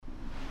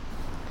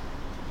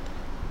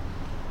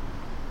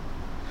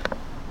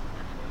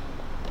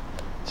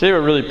Today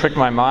what really pricked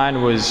my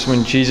mind was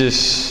when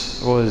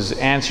Jesus was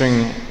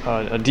answering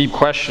a deep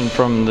question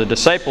from the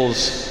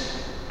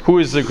disciples, who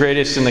is the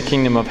greatest in the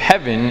kingdom of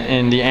heaven?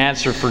 And the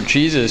answer for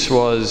Jesus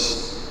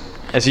was,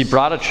 as he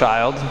brought a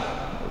child,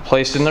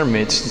 placed in their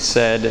midst, and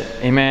said,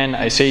 "Amen,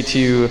 I say to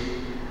you,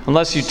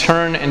 unless you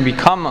turn and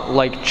become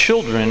like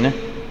children,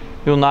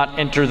 you will not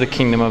enter the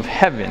kingdom of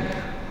heaven."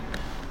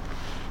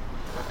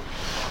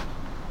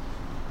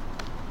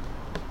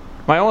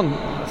 My own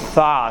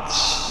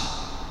thoughts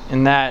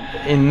in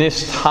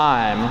this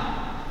time,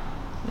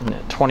 in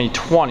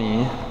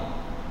 2020,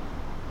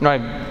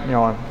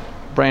 my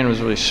brain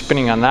was really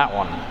spinning on that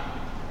one.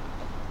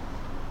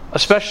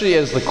 Especially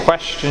as the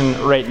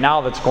question right now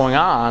that's going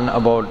on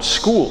about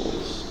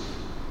schools.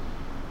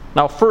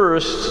 Now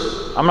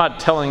first, I'm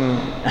not telling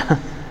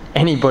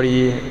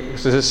anybody,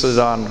 because this is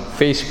on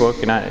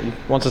Facebook, and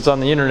once it's on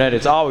the internet,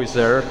 it's always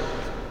there.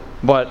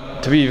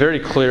 But to be very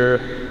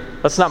clear,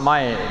 that's not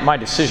my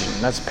decision.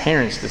 That's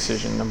parents'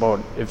 decision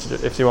about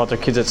if they want their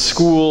kids at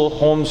school,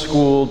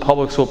 homeschool,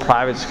 public school,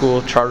 private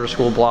school, charter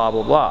school, blah,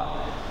 blah, blah.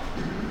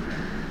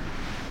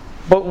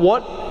 But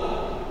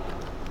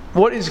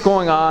what is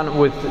going on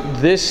with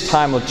this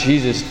time with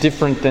Jesus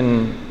different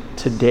than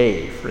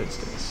today, for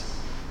instance?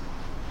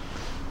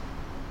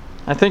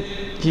 I think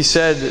he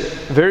said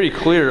very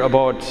clear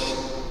about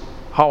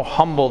how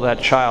humble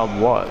that child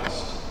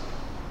was.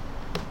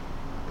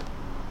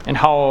 And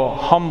how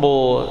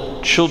humble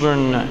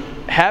children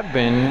have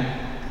been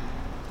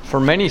for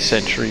many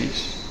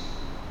centuries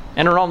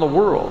and around the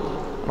world.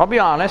 And I'll be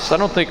honest, I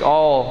don't think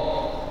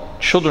all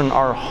children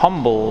are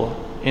humble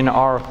in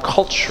our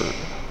culture.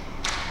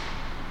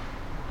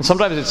 And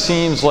sometimes it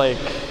seems like,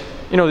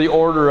 the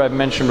order I've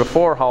mentioned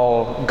before,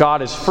 how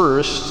God is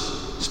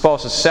first,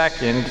 spouse is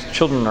second,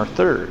 children are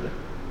third.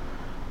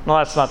 No,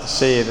 that's not to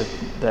say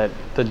that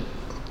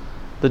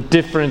the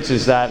difference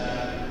is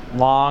that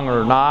long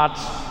or not.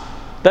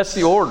 That's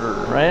the order,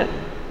 right?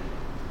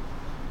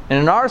 And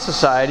in our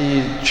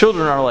society,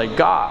 children are like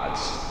gods.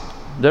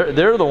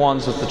 They're the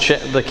ones with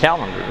the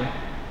calendar.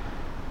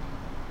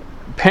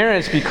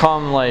 Parents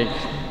become like,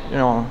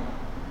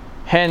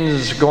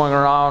 hens going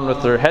around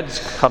with their heads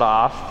cut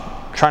off,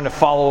 trying to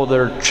follow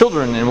their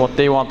children and what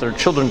they want their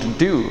children to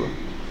do.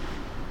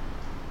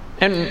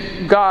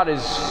 And God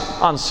is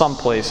on some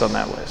place on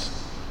that list.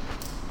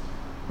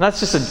 And that's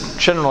just a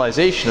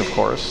generalization, of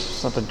course.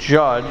 It's not to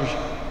judge.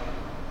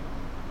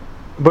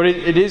 But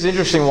it is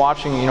interesting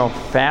watching,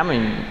 family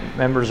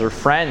members or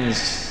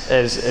friends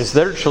as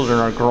their children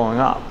are growing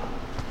up.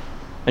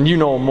 And you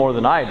know more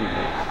than I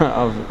do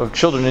of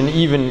children, and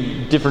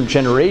even different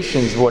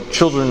generations, what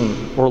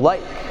children were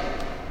like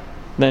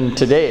than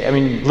today. I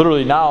mean,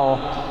 literally now,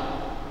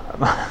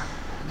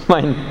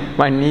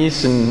 my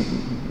niece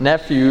and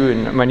nephew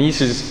and my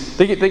nieces,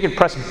 they can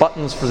press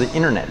buttons for the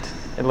internet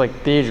at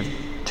like the age of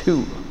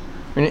 2.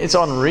 I mean, it's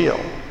unreal.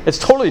 It's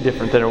totally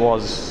different than it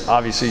was,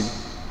 obviously,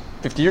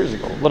 50 years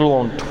ago, let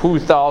alone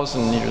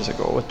 2,000 years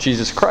ago with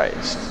Jesus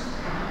Christ.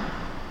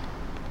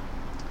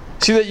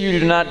 See that you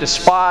do not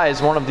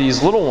despise one of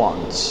these little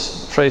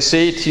ones, for I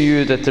say to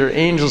you that their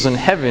angels in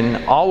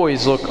heaven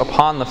always look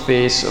upon the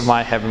face of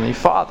my heavenly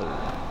Father.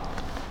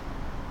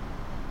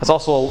 That's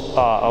also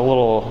a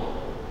little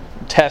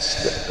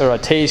test or a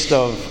taste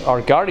of our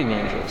guardian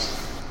angels.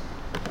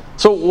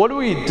 So what do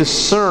we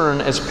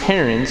discern as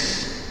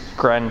parents,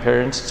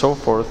 grandparents, and so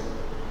forth,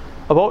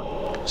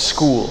 about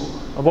school?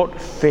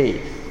 About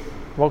faith,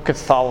 about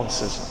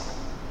Catholicism?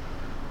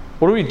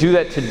 What do we do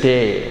that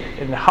today?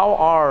 And how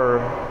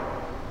are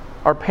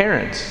our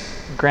parents,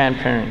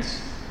 grandparents,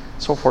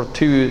 so forth,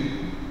 to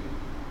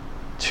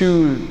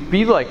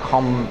be like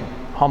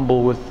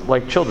humble with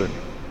like children?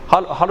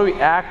 How do we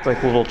act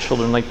like little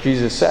children, like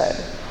Jesus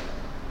said?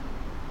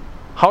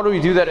 How do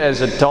we do that as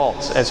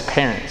adults, as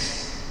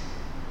parents?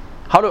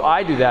 How do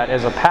I do that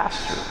as a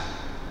pastor?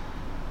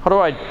 How do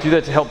I do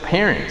that to help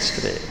parents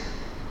today?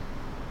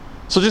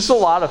 So just a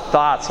lot of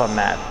thoughts on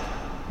that.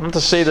 Not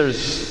to say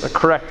there's a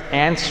correct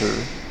answer,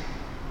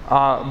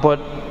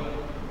 but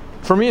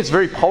for me it's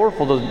very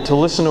powerful to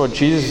listen to what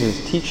Jesus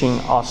is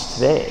teaching us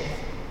today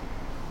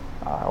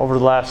over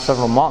the last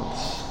several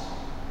months.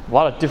 A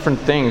lot of different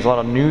things, a lot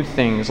of new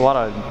things, a lot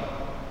of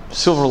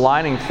silver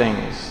lining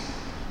things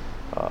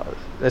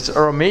that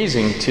are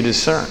amazing to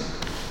discern.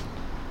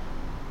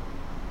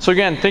 So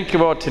again, think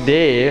about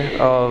today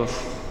of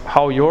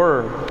how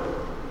your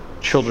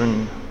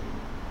children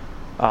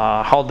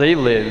how they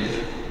live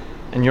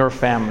in your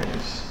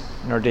families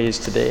in our days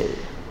today.